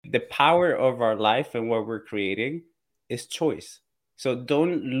like the power of our life and what we're creating is choice. So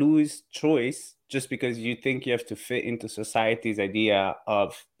don't lose choice just because you think you have to fit into society's idea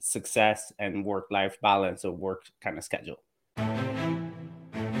of success and work-life balance or work kind of schedule.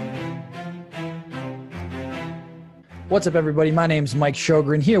 What's up, everybody? My name's Mike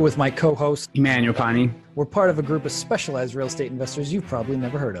Sjogren, here with my co-host, Emmanuel Pani. We're part of a group of specialized real estate investors you've probably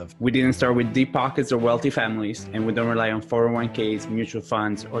never heard of. We didn't start with deep pockets or wealthy families, and we don't rely on 401ks, mutual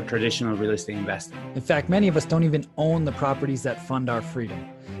funds, or traditional real estate investing. In fact, many of us don't even own the properties that fund our freedom.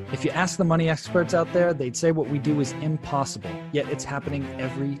 If you ask the money experts out there, they'd say what we do is impossible, yet it's happening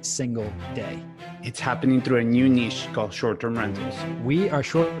every single day. It's happening through a new niche called short-term rentals. We are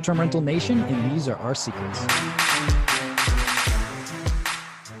Short-Term Rental Nation, and these are our secrets.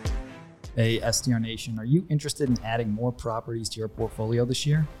 Hey, STR Nation, are you interested in adding more properties to your portfolio this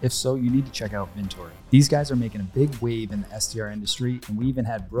year? If so, you need to check out Vintory. These guys are making a big wave in the STR industry, and we even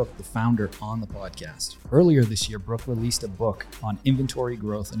had Brooke, the founder, on the podcast. Earlier this year, Brooke released a book on inventory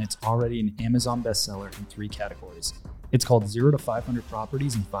growth, and it's already an Amazon bestseller in 3 categories. It's called 0 to 500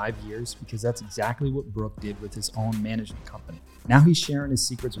 Properties in 5 Years, because that's exactly what Brooke did with his own management company. Now he's sharing his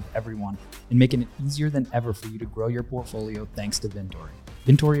secrets with everyone and making it easier than ever for you to grow your portfolio thanks to Vintory.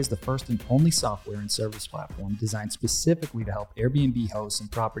 Vintory is the first and only software and service platform designed specifically to help Airbnb hosts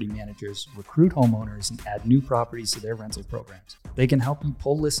and property managers recruit homeowners and add new properties to their rental programs. They can help you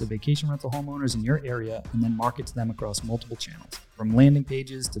pull lists of vacation rental homeowners in your area and then market to them across multiple channels. From landing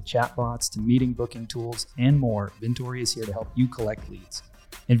pages to chatbots to meeting booking tools and more, Vintory is here to help you collect leads.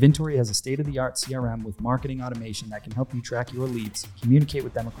 And Vintory has a state-of-the-art CRM with marketing automation that can help you track your leads, communicate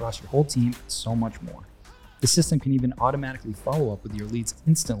with them across your whole team, and so much more. The system can even automatically follow up with your leads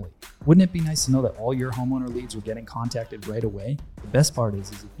instantly. Wouldn't it be nice to know that all your homeowner leads are getting contacted right away? The best part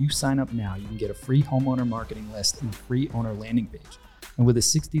is if you sign up now, you can get a free homeowner marketing list and a free owner landing page. And with a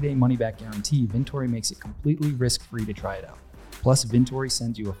 60-day money-back guarantee, Vintory makes it completely risk-free to try it out. Plus, Vintory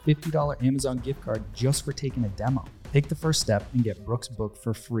sends you a $50 Amazon gift card just for taking a demo. Take the first step and get Brooke's book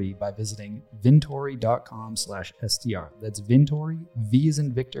for free by visiting vintory.com/STR. That's Vintory, V as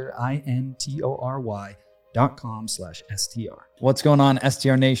in Victor, INTORY.com/STR. What's going on,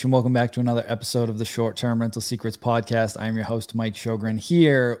 STR Nation? Welcome back to another episode of the Short-Term Rental Secrets podcast. I'm your host, Mike Sjogren,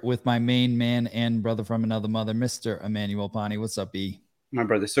 here with my main man and brother from another mother, Mr. Emmanuel Pani. What's up, B? My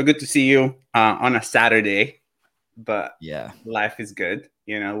brother, so good to see you on a Saturday, but yeah, life is good.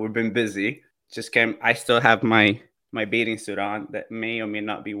 You know, we've been busy. Just came. I still have my bathing suit on that may or may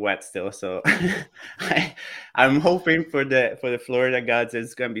not be wet still. So I'm hoping for the Florida gods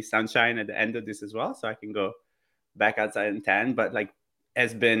it's going to be sunshine at the end of this as well. So I can go back outside and tan. But like,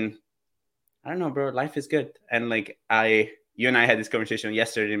 it's been, I don't know, bro, life is good. And like you and I had this conversation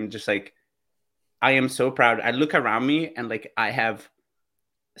yesterday and just like, I am so proud. I look around me and like, I have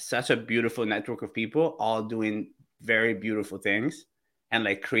such a beautiful network of people all doing very beautiful things and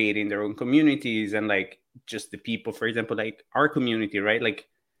like creating their own communities and like, just the people, for example, like our community, right? Like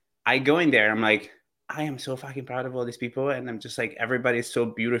I go in there, I'm like, I am so fucking proud of all these people. And I'm just like, everybody's so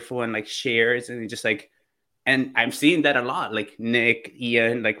beautiful and like shares and just like, and I'm seeing that a lot, like Nick,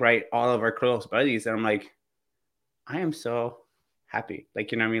 Ian, like, right. All of our close buddies. And I'm like, I am so happy.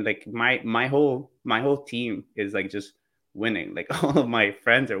 Like, you know what I mean? Like my whole team is like just winning. Like all of my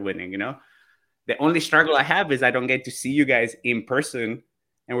friends are winning, you know? The only struggle I have is I don't get to see you guys in person.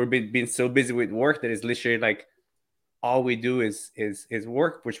 And we're being so busy with work that is literally like all we do is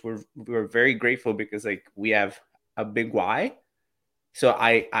work, which we're very grateful because like we have a big why. So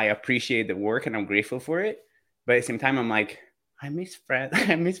I appreciate the work and I'm grateful for it. But at the same time, I'm like, I miss friends.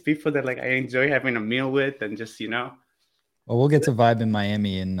 I miss people that like I enjoy having a meal with and just, you know. Well, we'll get to vibe in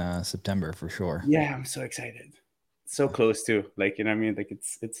Miami in September for sure. Yeah, I'm so excited. So close too. Like, you know what I mean? Like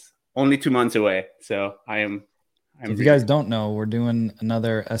it's only 2 months away. So if you guys don't know, we're doing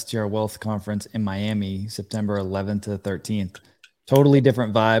another STR Wealth Conference in Miami, September 11th to 13th. Totally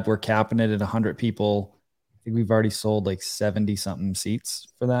different vibe. We're capping it at 100 people. I think we've already sold like 70 something seats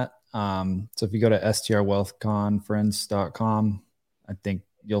for that. So if you go to strwealthconference.com, I think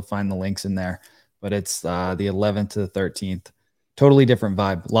you'll find the links in there. But it's the 11th to the 13th. Totally different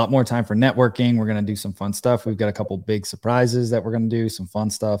vibe. A lot more time for networking. We're going to do some fun stuff. We've got a couple big surprises that we're going to do, some fun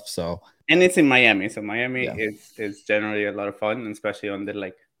stuff. And it's in Miami. So Miami is generally a lot of fun, and especially on the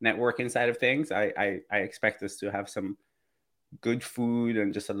like networking side of things. I expect us to have some good food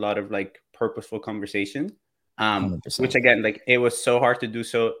and just a lot of like purposeful conversation. 100%. Which again, like it was so hard to do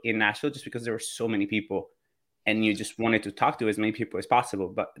so in Nashville just because there were so many people and you just wanted to talk to as many people as possible.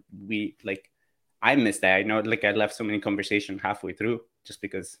 But I missed that. I know, like I left so many conversations halfway through just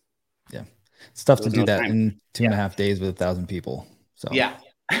because. Yeah. It's tough to do that in 2.5 days with 1,000 people. So yeah.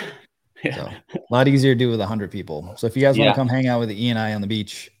 So a lot easier to do with 100 people. So if you guys want Yeah. to come hang out with E and I on the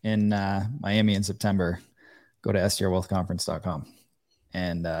beach in Miami in September, go to strwealthconference.com.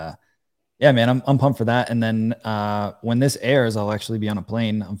 And yeah, man, I'm pumped for that. And then when this airs, I'll actually be on a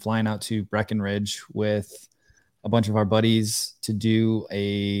plane. I'm flying out to Breckenridge with a bunch of our buddies to do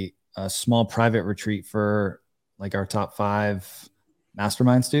a small private retreat for like our top 5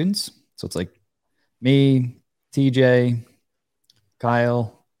 mastermind students. So it's like me, TJ,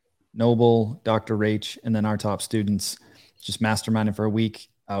 Kyle, Noble, Dr. Rach, and then our top students just masterminding for a week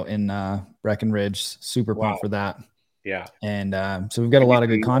out in Breckenridge. Super pumped for that. Yeah. And so we've got a lot of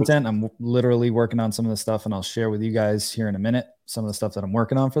good content. I'm literally working on some of the stuff, and I'll share with you guys here in a minute some of the stuff that I'm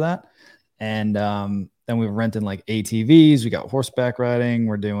working on for that. And then we're renting like ATVs. We got horseback riding.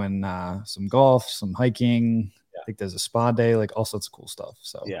 We're doing some golf, some hiking. I think there's a spa day, like all sorts of cool stuff.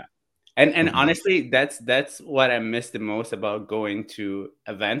 So yeah. And honestly, that's what I miss the most about going to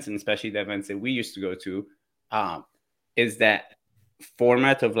events, and especially the events that we used to go to, is that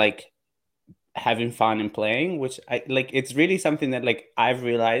format of like having fun and playing, which I like. It's really something that like I've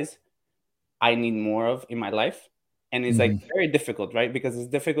realized I need more of in my life. And it's like very difficult, right? Because it's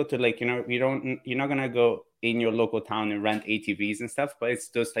difficult to like, you're not gonna go in your local town and rent ATVs and stuff, but it's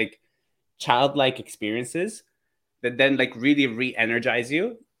just like childlike experiences that then like really re-energize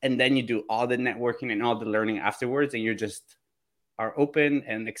you. And then you do all the networking and all the learning afterwards, and you just are open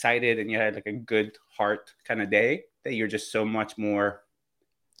and excited, and you had like a good heart kind of day that you're just so much more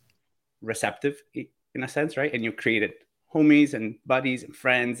receptive in a sense, right? And you created homies and buddies and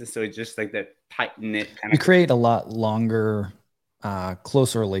friends, and so it's just like that tight knit kind of. You create a lot longer,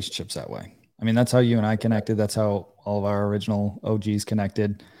 closer relationships that way. I mean, that's how you and I connected. That's how all of our original OGs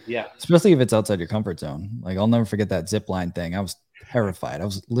connected. Yeah. Especially if it's outside your comfort zone. Like I'll never forget that zip line thing. I was terrified. I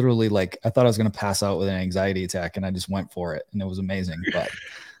was literally like, I thought I was going to pass out with an anxiety attack, and I just went for it, and it was amazing, but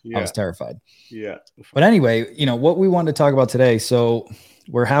I was terrified. Yeah. But anyway, what we wanted to talk about today. So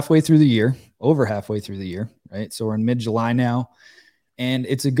we're halfway through the year, over halfway through the year, right? So we're in mid-July now, and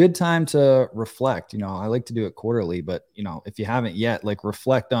it's a good time to reflect. I like to do it quarterly, but if you haven't yet, like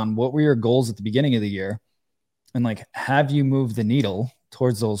reflect on what were your goals at the beginning of the year, and like, have you moved the needle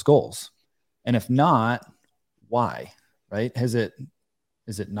towards those goals? And if not, why? Right? Is it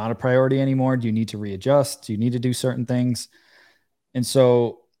not a priority anymore? Do you need to readjust? Do you need to do certain things? And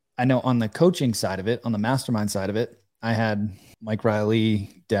so I know on the coaching side of it, on the mastermind side of it, I had Mike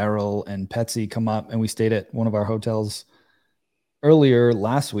Riley, Daryl, and Petsy come up, and we stayed at one of our hotels earlier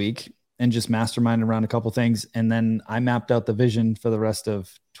last week and just masterminded around a couple things. And then I mapped out the vision for the rest of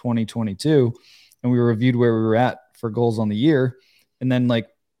 2022, and we reviewed where we were at for goals on the year, and then like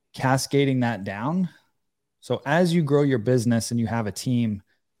cascading that down. So as you grow your business and you have a team,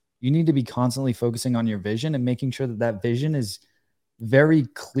 you need to be constantly focusing on your vision and making sure that that vision is very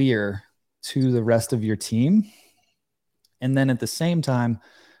clear to the rest of your team. And then at the same time,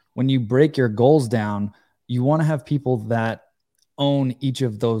 when you break your goals down, you want to have people that own each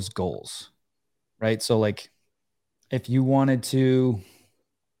of those goals, right? So like if you wanted to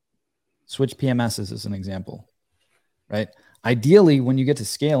switch PMSs as an example, right? Ideally, when you get to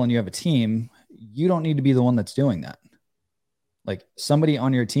scale and you have a team, you don't need to be the one that's doing that. Like somebody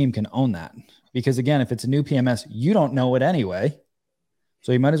on your team can own that, because again, if it's a new PMS, you don't know it anyway.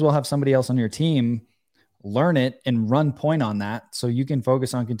 So you might as well have somebody else on your team learn it and run point on that, so you can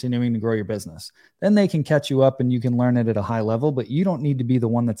focus on continuing to grow your business. Then they can catch you up and you can learn it at a high level, but you don't need to be the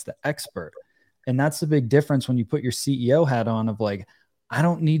one that's the expert. And that's the big difference when you put your CEO hat on of like, I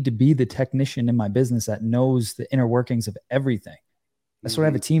don't need to be the technician in my business that knows the inner workings of everything. That's what I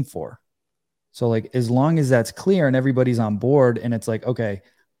have a team for. So like, as long as that's clear and everybody's on board, and it's like, okay,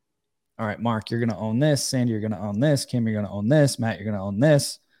 all right, Mark, you're going to own this. Sandy, you're going to own this. Kim, you're going to own this. Matt, you're going to own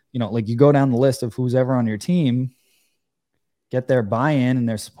this. Like you go down the list of who's ever on your team, get their buy-in and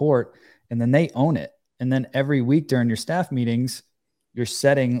their support, and then they own it. And then every week during your staff meetings, you're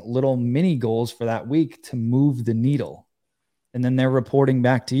setting little mini goals for that week to move the needle. And then they're reporting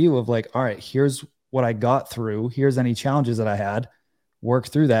back to you of like, all right, here's what I got through. Here's any challenges that I had. Work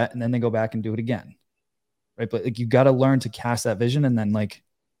through that. And then they go back and do it again. Right. But like, you got to learn to cast that vision and then like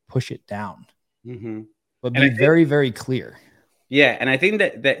push it down. But be very, very clear. Yeah. And I think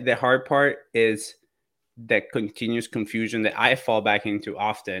that the hard part is that continuous confusion that I fall back into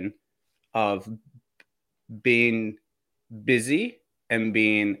often of being busy and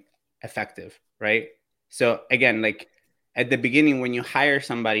being effective. Right. So again, like at the beginning, when you hire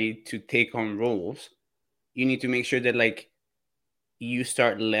somebody to take on roles, you need to make sure that like you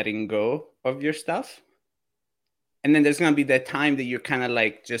start letting go of your stuff. And then there's going to be that time that you're kind of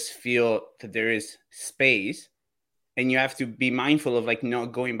like just feel that there is space, And you have to be mindful of like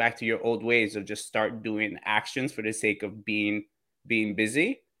not going back to your old ways of just start doing actions for the sake of being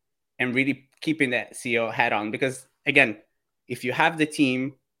busy, and really keeping that CEO hat on. Because again, if you have the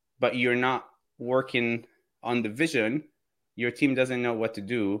team, but you're not working on the vision, your team doesn't know what to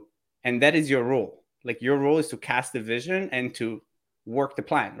do. And that is your role. Like your role is to cast the vision and to work the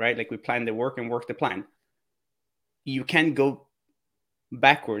plan, right? Like we plan the work and work the plan. You can't go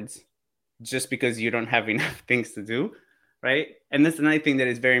backwards just because you don't have enough things to do, right? And that's another thing that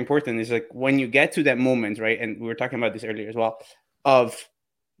is very important is like when you get to that moment, right? And we were talking about this earlier as well, of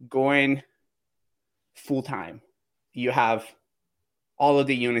going full time. You have all of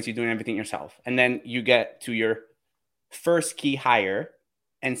the units, you're doing everything yourself. And then you get to your first key hire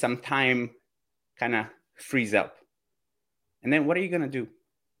and some time kind of frees up. And then what are you going to do?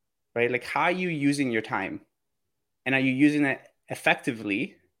 Right? Like, how are you using your time? And are you using it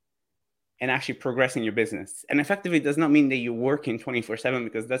effectively and actually progressing your business? And effectively does not mean that you're working 24/7,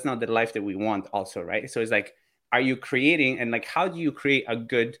 because that's not the life that we want also, right? So it's like, are you creating, and like, how do you create a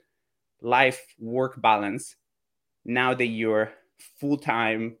good life work balance now that you're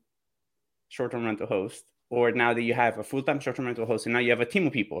full-time short-term rental host, or now that you have a full-time short-term rental host and now you have a team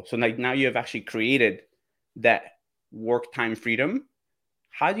of people? So like now you have actually created that work time freedom.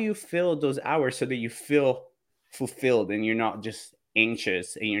 How do you fill those hours so that you feel fulfilled and you're not just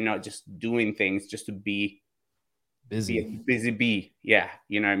anxious and you're not just doing things just to be busy bee? Yeah,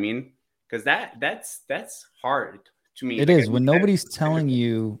 you know what I mean? Because that's hard to me. It like, is when nobody's telling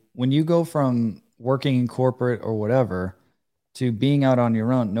you, when you go from working in corporate or whatever to being out on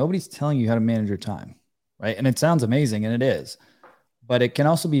your own, nobody's telling you how to manage your time, right? And it sounds amazing, and it is, but it can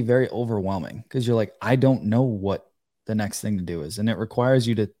also be very overwhelming because you're like, I don't know what the next thing to do is. And it requires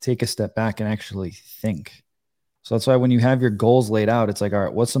you to take a step back and actually think. So that's why when you have your goals laid out, it's like, all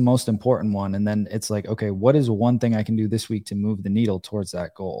right, what's the most important one? And then it's like, okay, what is one thing I can do this week to move the needle towards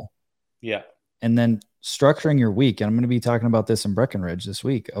that goal? Yeah. And then structuring your week. And I'm going to be talking about this in Breckenridge this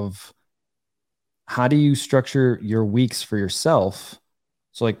week of how do you structure your weeks for yourself?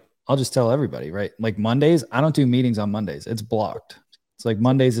 So like, I'll just tell everybody, right? Like Mondays, I don't do meetings on Mondays. It's blocked. It's like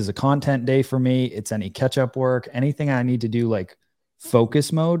Mondays is a content day for me. It's any catch up work, anything I need to do, like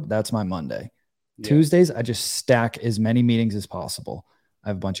focus mode. That's my Monday. Yeah. Tuesdays, I just stack as many meetings as possible. I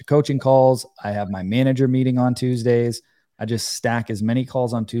have a bunch of coaching calls. I have my manager meeting on Tuesdays. I just stack as many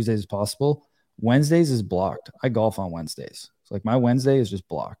calls on Tuesdays as possible. Wednesdays is blocked. I golf on Wednesdays. So like my Wednesday is just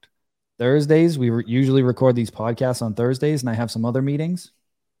blocked. Thursdays, we usually record these podcasts on Thursdays, and I have some other meetings.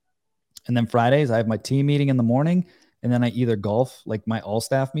 And then Fridays, I have my team meeting in the morning, and then I either golf, like my all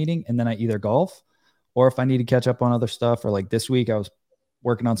staff meeting, and then I either golf, or if I need to catch up on other stuff, or like this week I was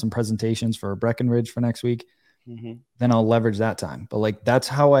working on some presentations for Breckenridge for next week, then I'll leverage that time. But like, that's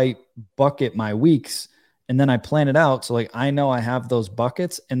how I bucket my weeks. And then I plan it out. So like, I know I have those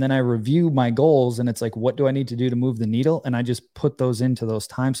buckets, and then I review my goals, and it's like, what do I need to do to move the needle? And I just put those into those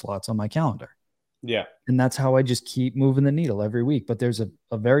time slots on my calendar. Yeah. And that's how I just keep moving the needle every week. But there's a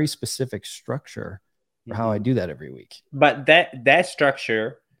very specific structure for how I do that every week. But that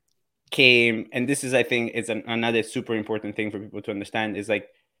structure came, and this is, I think, is another super important thing for people to understand, is like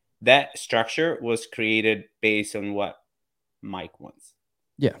that structure was created based on what Mike wants.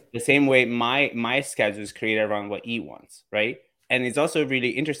 Yeah. The same way my schedule is created around what he wants, right? And it's also really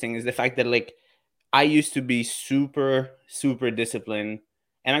interesting is the fact that like I used to be super, super disciplined,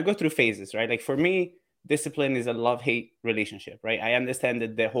 and I go through phases, right? Like for me, discipline is a love-hate relationship, right? I understand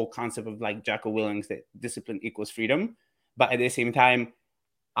that the whole concept of like Jocko Willink, that discipline equals freedom. But at the same time,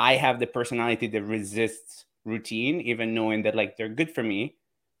 I have the personality that resists routine, even knowing that like they're good for me.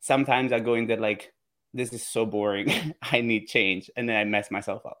 Sometimes I go in that like, this is so boring. I need change. And then I mess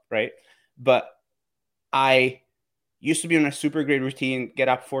myself up, right? But I used to be on a super great routine, get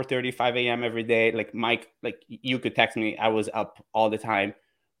up 4:30, 5 a.m. every day. Like Mike, like you could text me. I was up all the time,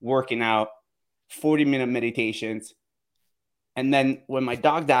 working out, 40-minute meditations. And then when my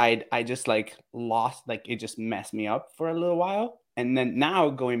dog died, I just like lost, like it just messed me up for a little while. And then now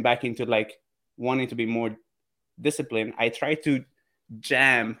going back into like wanting to be more disciplined, I try to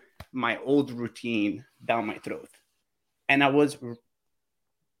jam my old routine down my throat. And I was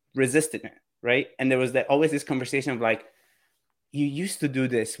resisting it, right? And there was always this conversation of like, you used to do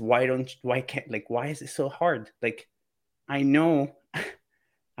this. Why is it so hard? Like, I know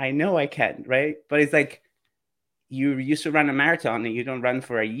I can, right? But it's like, you used to run a marathon and you don't run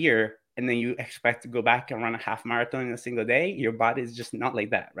for a year, and then you expect to go back and run a half marathon in a single day. Your body is just not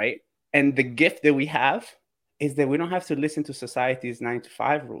like that, right? And the gift that we have is that we don't have to listen to society's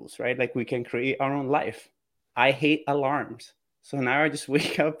 9-to-5 rules, right? Like we can create our own life. I hate alarms. So now I just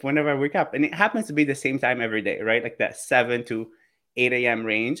wake up whenever I wake up. And it happens to be the same time every day, right? Like that 7 to 8 a.m.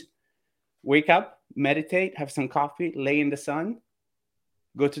 range. Wake up, meditate, have some coffee, lay in the sun,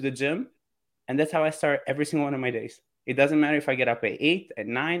 go to the gym. And that's how I start every single one of my days. It doesn't matter if I get up at 8, at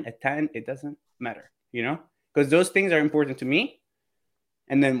 9, at 10. It doesn't matter, you know, because those things are important to me.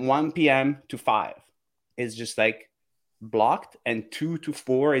 And then 1 p.m. to 5 is just like blocked. And 2 to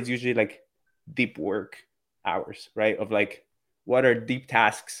 4 is usually like deep work hours, right? Of like, what are deep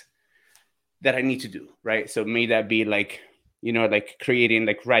tasks that I need to do, right? So may that be like, you know, like creating,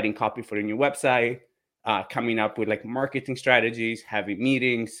 like writing copy for a new website, coming up with like marketing strategies, having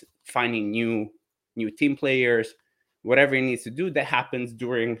meetings, finding new team players, whatever it needs to do, that happens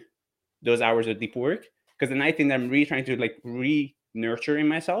during those hours of deep work. Because then I think that I'm really trying to like re-nurture in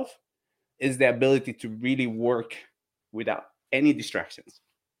myself is the ability to really work without any distractions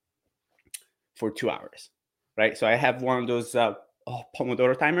for 2 hours, right? So I have one of those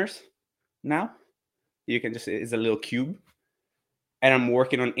Pomodoro timers now. You can just, it's a little cube. And I'm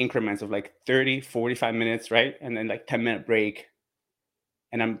working on increments of like 30, 45 minutes, right? And then like 10-minute break.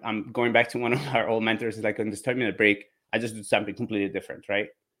 And I'm going back to one of our old mentors, like on this 10-minute break, I just do something completely different, right?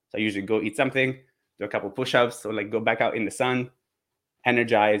 So I usually go eat something, do a couple push-ups, or like go back out in the sun,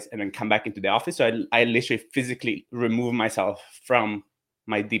 energize, and then come back into the office. So I literally physically remove myself from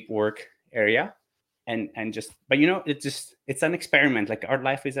my deep work area and just, but you know, it's an experiment. Like our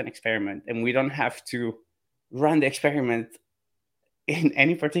life is an experiment, and we don't have to run the experiment in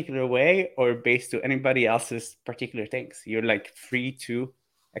any particular way or based to anybody else's particular things. You're like free to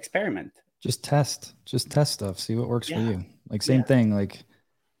experiment. Just test stuff, see what works for you. Like same thing. Like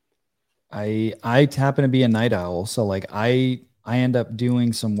I happen to be a night owl. So like I end up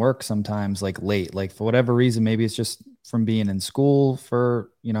doing some work sometimes like late, like for whatever reason, maybe it's just from being in school for,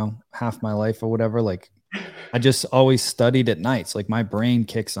 you know, half my life or whatever. Like I just always studied at nights. Like my brain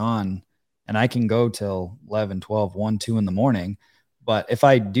kicks on and I can go till 11, 12, 1, 2 in the morning. But if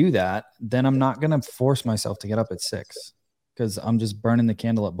I do that, then I'm not going to force myself to get up at 6 because I'm just burning the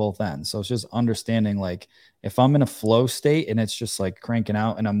candle at both ends. So it's just understanding, like, if I'm in a flow state and it's just like cranking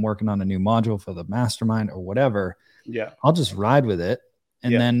out and I'm working on a new module for the mastermind or whatever, I'll just ride with it.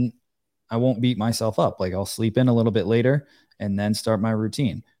 And then I won't beat myself up. Like I'll sleep in a little bit later and then start my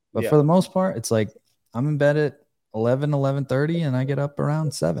routine. But for the most part, it's like I'm in bed at 11, 11:30 and I get up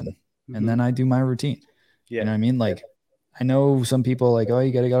around 7 and then I do my routine. You know what I mean? Like, I know some people like, oh,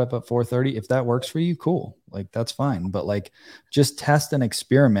 you got to get up at 4:30. If that works for you, cool. Like that's fine. But like just test and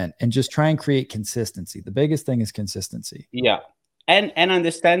experiment and just try and create consistency. The biggest thing is consistency. Yeah. And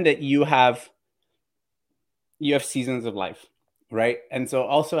understand that you have seasons of life, right? And so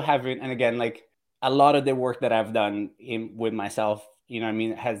also having, and again, like a lot of the work that I've done with myself, you know what I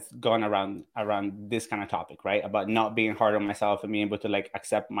mean, has gone around this kind of topic, right? About not being hard on myself and being able to like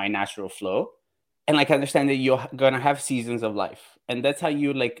accept my natural flow. And like understand that you're gonna have seasons of life, and that's how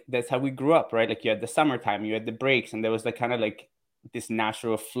we grew up, right? Like you had the summertime, you had the breaks, and there was like kind of like this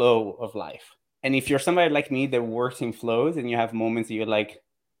natural flow of life. And if you're somebody like me that works in flows, and you have moments that you're like,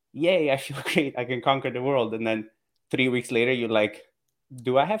 "Yay, I feel great, I can conquer the world," and then 3 weeks later you're like,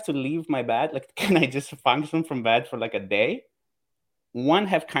 "Do I have to leave my bed? Like, can I just function from bed for like a day?" One,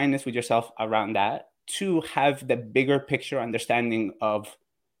 have kindness with yourself around that. Two, have the bigger picture understanding of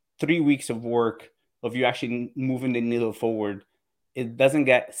 3 weeks of work, of you actually moving the needle forward. It doesn't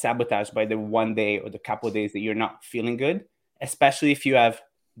get sabotaged by the one day or the couple of days that you're not feeling good, especially if you have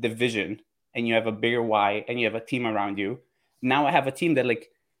the vision and you have a bigger why and you have a team around you. Now I have a team that,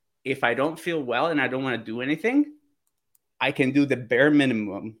 like, if I don't feel well and I don't want to do anything, I can do the bare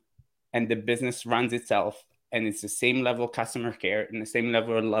minimum and the business runs itself. And it's the same level of customer care and the same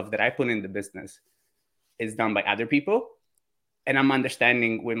level of love that I put in the business is done by other people. And I'm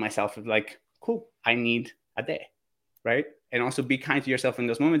understanding with myself of like, cool, I need a day, right? And also be kind to yourself in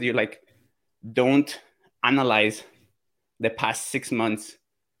those moments. You're like, don't analyze the past 6 months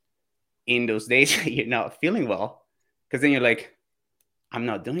in those days that you're not feeling well. Because then you're like, I'm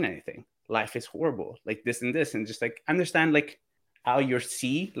not doing anything. Life is horrible, like this and this. And just like understand like how your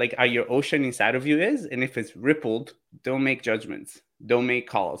sea, like how your ocean inside of you is. And if it's rippled, don't make judgments. Don't make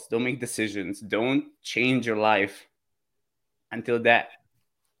calls. Don't make decisions. Don't change your life until that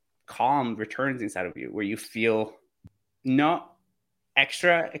calm returns inside of you, where you feel not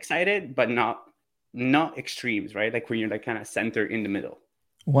extra excited, but not extremes, right? Like when you're like kind of center in the middle.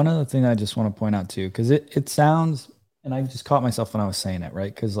 One other thing I just want to point out too, because it sounds, and I just caught myself when I was saying it,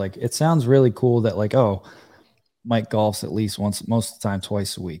 right? Because like it sounds really cool that like, oh, Mike golfs at least once, most of the time,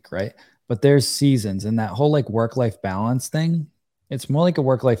 twice a week, right? But there's seasons, and that whole like work-life balance thing It's more like a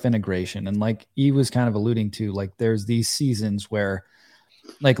work-life integration. And like E was kind of alluding to, like there's these seasons where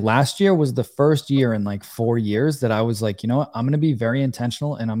like last year was the first year in like 4 years that I was like, you know what, I'm going to be very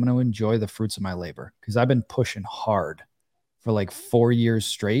intentional and I'm going to enjoy the fruits of my labor, because I've been pushing hard for like 4 years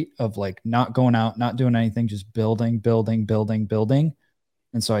straight of like not going out, not doing anything, just building, building, building, building.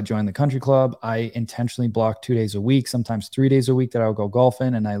 And so I joined the country club. I intentionally blocked 2 days a week, sometimes 3 days a week that I would go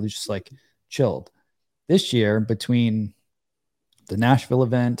golfing, and I was just like chilled. This year, between the Nashville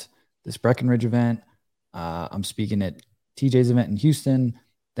event, this Breckenridge event, I'm speaking at TJ's event in Houston.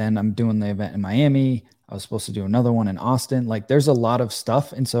 Then I'm doing the event in Miami. I was supposed to do another one in Austin. Like there's a lot of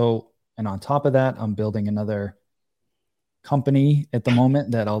stuff. And so, and on top of that, I'm building another company at the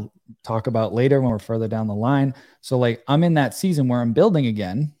moment that I'll talk about later when we're further down the line. So like I'm in that season where I'm building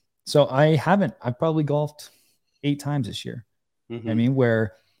again. So I've probably golfed 8 times this year. I mean,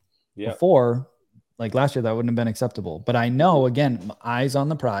 where before, like last year, that wouldn't have been acceptable. But I know, again, eyes on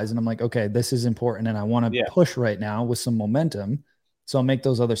the prize, and I'm like, okay, this is important, and I want to push right now with some momentum. So I'll make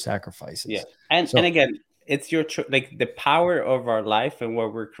those other sacrifices. Yeah, and again, it's your like the power of our life and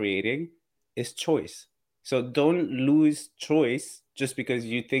what we're creating is choice. So don't lose choice just because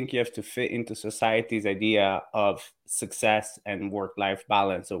you think you have to fit into society's idea of success and work-life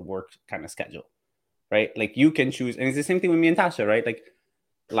balance or work kind of schedule, right? Like you can choose, and it's the same thing with me and Tasha, right? Like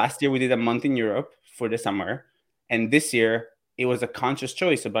last year we did a month in Europe for the summer, and this year it was a conscious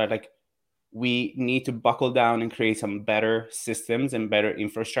choice about like we need to buckle down and create some better systems and better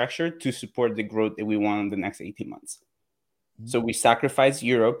infrastructure to support the growth that we want in the next 18 months. So we sacrificed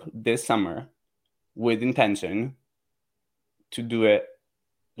Europe this summer with intention to do it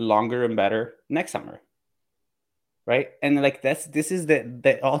longer and better next summer, right? And like this is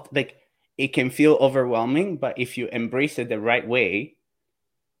the like it can feel overwhelming, but if you embrace it the right way,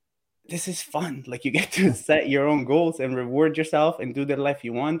 this is fun. Like you get to set your own goals and reward yourself and do the life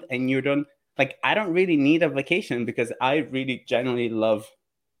you want. And you don't like, I don't really need a vacation because I really genuinely love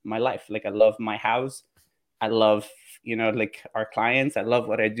my life. Like I love my house. I love, you know, like our clients. I love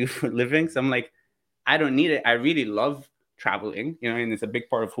what I do for a living. So I'm like, I don't need it. I really love traveling, you know, and it's a big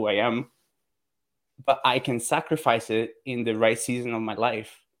part of who I am. But I can sacrifice it in the right season of my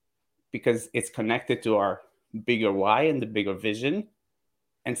life because it's connected to our bigger why and the bigger vision.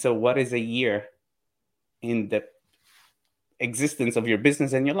 And so what is a year in the existence of your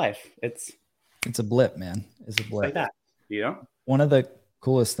business and your life? It's a blip, man. It's a blip. Like that, you know? One of the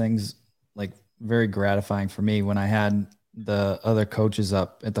coolest things, like very gratifying for me, when I had the other coaches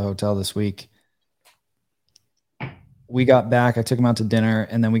up at the hotel this week, we got back, I took them out to dinner,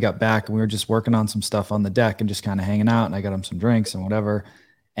 and then we got back and we were just working on some stuff on the deck and just kind of hanging out, and I got them some drinks and whatever.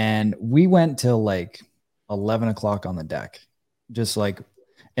 And we went till like 11 o'clock on the deck, just like,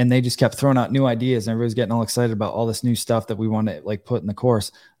 and they just kept throwing out new ideas and everybody's getting all excited about all this new stuff that we want to like put in the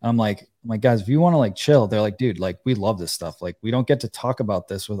course. And I'm like, guys, if you want to like chill, they're like, dude, like we love this stuff. Like we don't get to talk about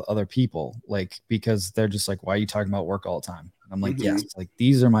this with other people, like, because they're just like, why are you talking about work all the time? And I'm like, yes, like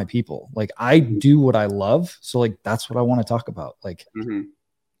these are my people. Like I do what I love. So like, that's what I want to talk about. Like,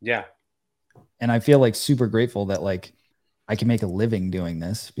 yeah. And I feel like super grateful that like I can make a living doing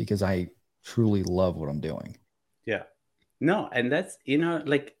this because I truly love what I'm doing. Yeah. No, and that's, you know,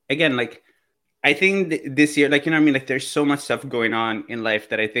 like, again, like, I think this year, like, you know what I mean? Like, there's so much stuff going on in life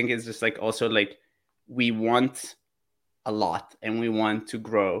that I think is just like, also like, we want a lot and we want to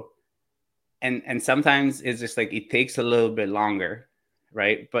grow. And sometimes it's just like, it takes a little bit longer,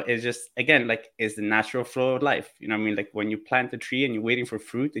 right? But it's just, again, like, it's the natural flow of life. You know what I mean? Like, when you plant a tree and you're waiting for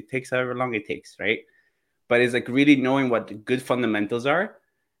fruit, it takes however long it takes, right? But it's like really knowing what the good fundamentals are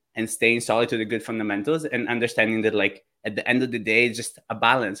and staying solid to the good fundamentals and understanding that, like, at the end of the day, it's just a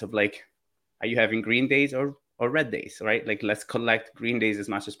balance of like, are you having green days or red days, right? Like, let's collect green days as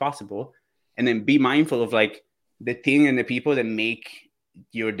much as possible. And then be mindful of like the thing and the people that make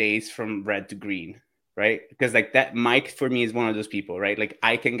your days from red to green, right? Because like that Mike for me is one of those people, right? Like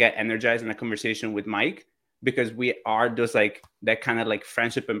I can get energized in a conversation with Mike because we are those like that kind of like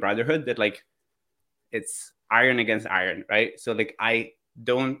friendship and brotherhood that like it's iron against iron, right? So like I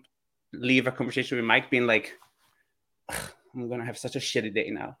don't leave a conversation with Mike being like, I'm gonna have such a shitty day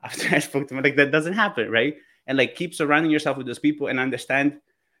now after I spoke to him. Like that doesn't happen, right? And like keep surrounding yourself with those people and understand,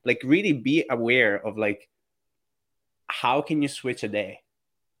 like really be aware of like how can you switch a day?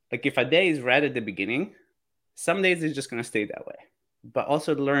 Like if a day is red at the beginning, some days it's just gonna stay that way. But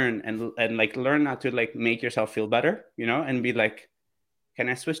also learn and like learn how to like make yourself feel better, you know, and be like, can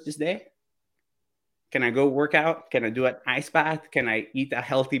I switch this day? Can I go work out? Can I do an ice bath? Can I eat a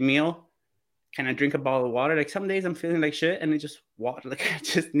healthy meal? Can I drink a bottle of water? Like some days I'm feeling like shit and I just water, like I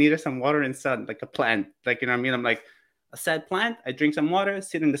just needed some water and sun, like a plant. Like, you know what I mean? I'm like, a sad plant. I drink some water,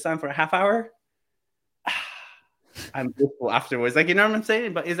 sit in the sun for a half hour. I'm blissful afterwards. Like, you know what I'm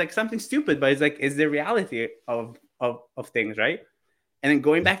saying? But it's like something stupid, but it's like, it's the reality of things, right? And then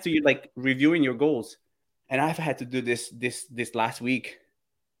going back to you, like reviewing your goals. And I've had to do this last week.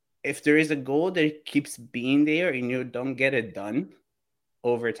 If there is a goal that keeps being there and you don't get it done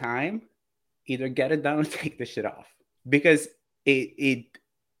over time, either get it done or take the shit off, because it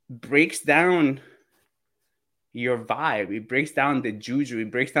breaks down your vibe. It breaks down the juju.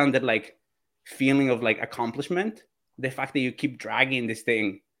 It breaks down that like feeling of like accomplishment. The fact that you keep dragging this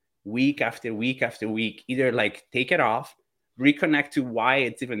thing week after week after week, either like take it off, reconnect to why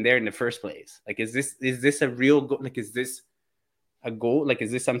it's even there in the first place. Like, is this a real goal? Like, is this a goal? Like,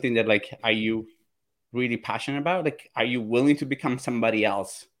 is this something that like, are you really passionate about? Like, are you willing to become somebody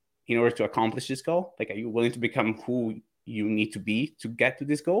else in order to accomplish this goal? Like, are you willing to become who you need to be to get to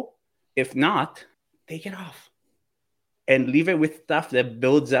this goal? If not, take it off and leave it with stuff that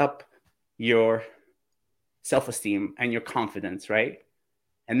builds up your self-esteem and your confidence, right?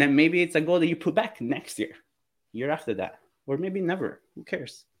 And then maybe it's a goal that you put back next year after that, or maybe never. Who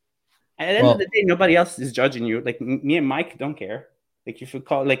cares? And at the end of the day, nobody else is judging you. Like, me and Mike don't care. Like, if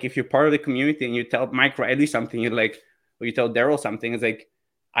you're part of the community and you tell Mike Riley something, you're like, or you tell Daryl something, it's like,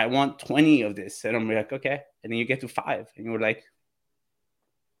 I want 20 of this. And I'm like, okay. And then you get to 5 and you're like,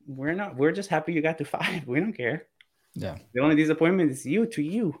 we're just happy you got to 5. We don't care. Yeah. The only disappointment is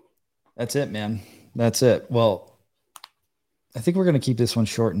you. That's it, man. That's it. Well, I think we're going to keep this one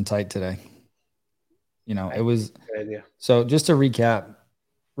short and tight today. You know, it was, good idea. So just to recap,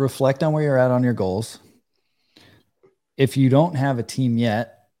 reflect on where you're at on your goals. If you don't have a team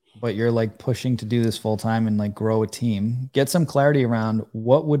yet, but you're like pushing to do this full time and like grow a team, get some clarity around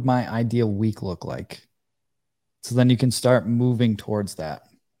what would my ideal week look like. So then you can start moving towards that.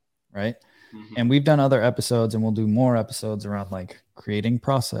 Right. Mm-hmm. And we've done other episodes and we'll do more episodes around like creating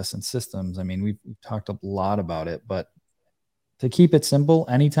process and systems. I mean, we've talked a lot about it, but to keep it simple,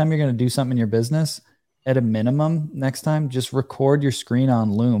 anytime you're going to do something in your business, at a minimum, next time, just record your screen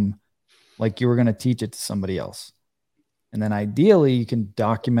on Loom like you were going to teach it to somebody else. And then ideally, you can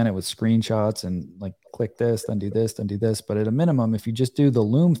document it with screenshots and like click this, then do this, then do this. But at a minimum, if you just do the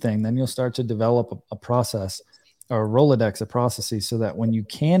Loom thing, then you'll start to develop a process or a Rolodex of processes so that when you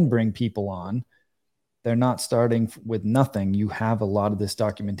can bring people on, they're not starting with nothing. You have a lot of this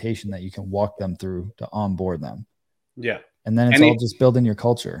documentation that you can walk them through to onboard them. Yeah. And then it's all just building your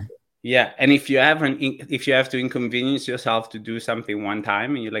culture. Yeah. And if you have to inconvenience yourself to do something one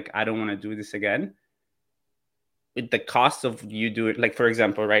time and you're like, I don't want to do this again, with the cost of you do it, like, for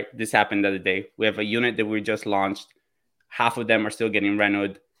example, right, this happened the other day. We have a unit that we just launched. Half of them are still getting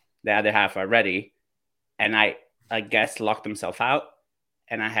renoed. The other half are ready. And I guess locked themselves out.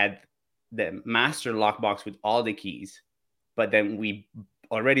 And I had the master lockbox with all the keys. But then we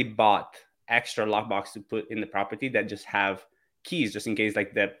already bought extra lockbox to put in the property that just have keys, just in case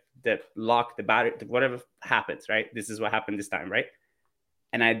like the lock, the battery, whatever happens, right? This is what happened this time, right?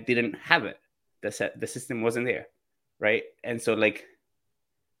 And I didn't have it. The system wasn't there. Right. And so like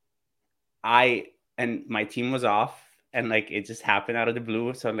and my team was off and like it just happened out of the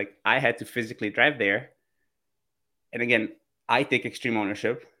blue. So like I had to physically drive there. And again, I take extreme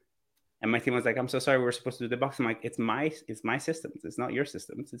ownership. And my team was like, I'm so sorry, we're supposed to do the box. I'm like, it's my systems. It's not your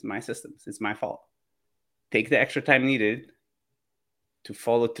systems. It's my systems. It's my fault. Take the extra time needed to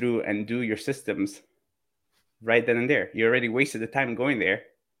follow through and do your systems right then and there. You already wasted the time going there.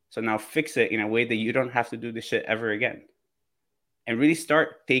 So now fix it in a way that you don't have to do this shit ever again. And really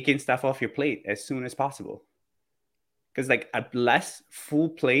start taking stuff off your plate as soon as possible. Because like a less full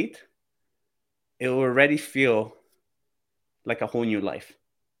plate, it will already feel like a whole new life.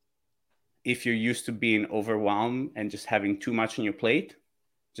 If you're used to being overwhelmed and just having too much on your plate,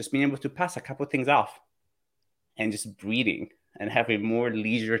 just being able to pass a couple of things off and just breathing and having more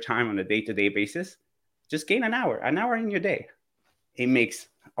leisure time on a day-to-day basis, just gain an hour in your day. It makes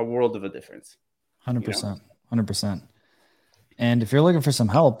a world of a difference. 100%. 100%. And if you're looking for some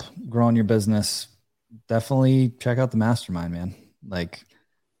help growing your business, definitely check out the mastermind, man. Like,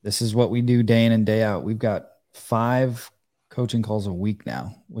 this is what we do day in and day out. We've got 5 coaching calls a week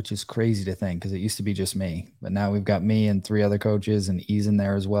now, which is crazy to think because it used to be just me, but now we've got me and 3 other coaches and E's in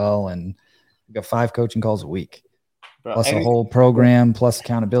there as well. And we've got 5 coaching calls a week, plus a whole program, plus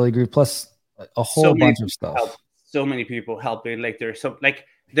accountability group, plus a whole bunch of stuff. So many people helping. Like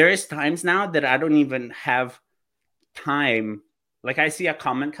there is times now that I don't even have time. Like I see a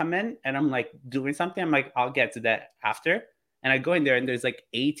comment come in and I'm like doing something. I'm like, I'll get to that after. And I go in there and there's like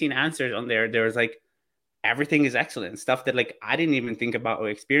 18 answers on there. There's like, everything is excellent stuff that like I didn't even think about or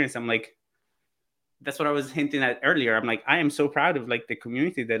experience. I'm like, that's what I was hinting at earlier. I'm like, I am so proud of like the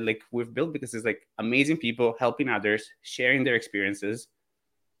community that like we've built, because it's like amazing people helping others, sharing their experiences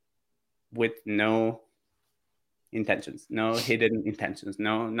with no intentions, no hidden intentions,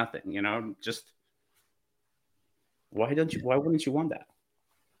 no nothing, you know, just why wouldn't you want that?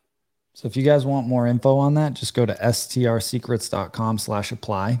 So if you guys want more info on that, just go to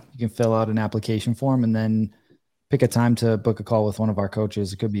strsecrets.com/apply. You can fill out an application form and then pick a time to book a call with one of our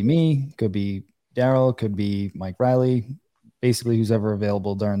coaches. It could be me, it could be Daryl, it could be Mike Riley, basically who's ever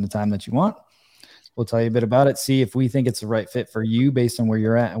available during the time that you want. We'll tell you a bit about it, see if we think it's the right fit for you based on where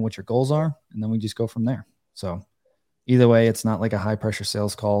you're at and what your goals are, and then we just go from there. So either way, it's not like a high pressure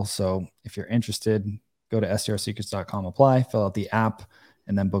sales call. So if you're interested, go to strsecrets.com, apply, fill out the app,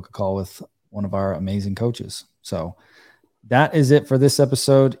 and then book a call with one of our amazing coaches. So that is it for this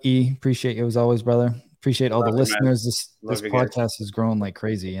episode. Appreciate you as always, brother. Appreciate all the listeners. This podcast has grown like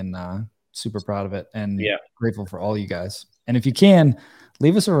crazy, and super proud of it, and grateful for all you guys. And if you can,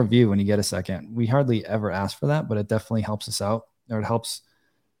 leave us a review when you get a second. We hardly ever ask for that, but it definitely helps us out, or it helps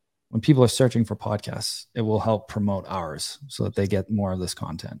when people are searching for podcasts. It will help promote ours so that they get more of this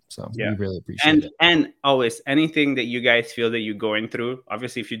content. So we really appreciate it. And always, anything that you guys feel that you're going through,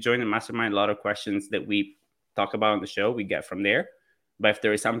 obviously, if you join the mastermind, a lot of questions that we talk about on the show, we get from there. But if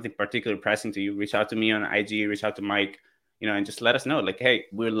there is something particularly pressing to you, reach out to me on IG, reach out to Mike, you know, and just let us know. Like, hey,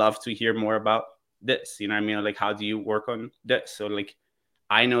 we'd love to hear more about this. You know what I mean? Like, how do you work on this? So, like,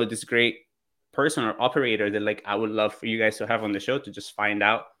 I know this great person or operator that, like, I would love for you guys to have on the show to just find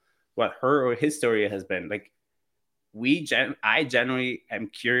out what her or his story has been. Like, I generally am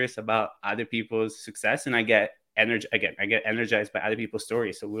curious about other people's success, and I get energized by other people's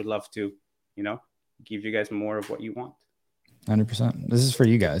stories. So we'd love to, you know, give you guys more of what you want. 100%. This is for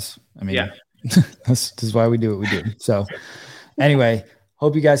you guys. I mean, this is why we do what we do. So anyway,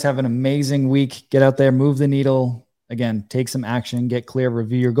 hope you guys have an amazing week. Get out there, move the needle. Again, take some action, get clear,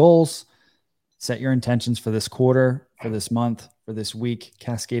 review your goals, set your intentions for this quarter, for this month, for this week,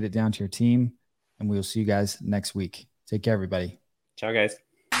 cascade it down to your team, and we will see you guys next week. Take care, everybody. Ciao, guys.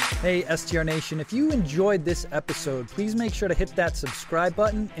 Hey, STR Nation, if you enjoyed this episode, please make sure to hit that subscribe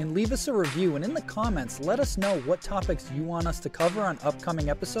button and leave us a review. And in the comments, let us know what topics you want us to cover on upcoming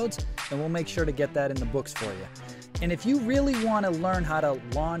episodes, and we'll make sure to get that in the books for you. And if you really want to learn how to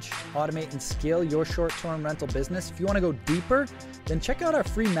launch, automate, and scale your short-term rental business, if you want to go deeper, then check out our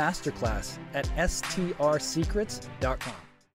free masterclass at strsecrets.com.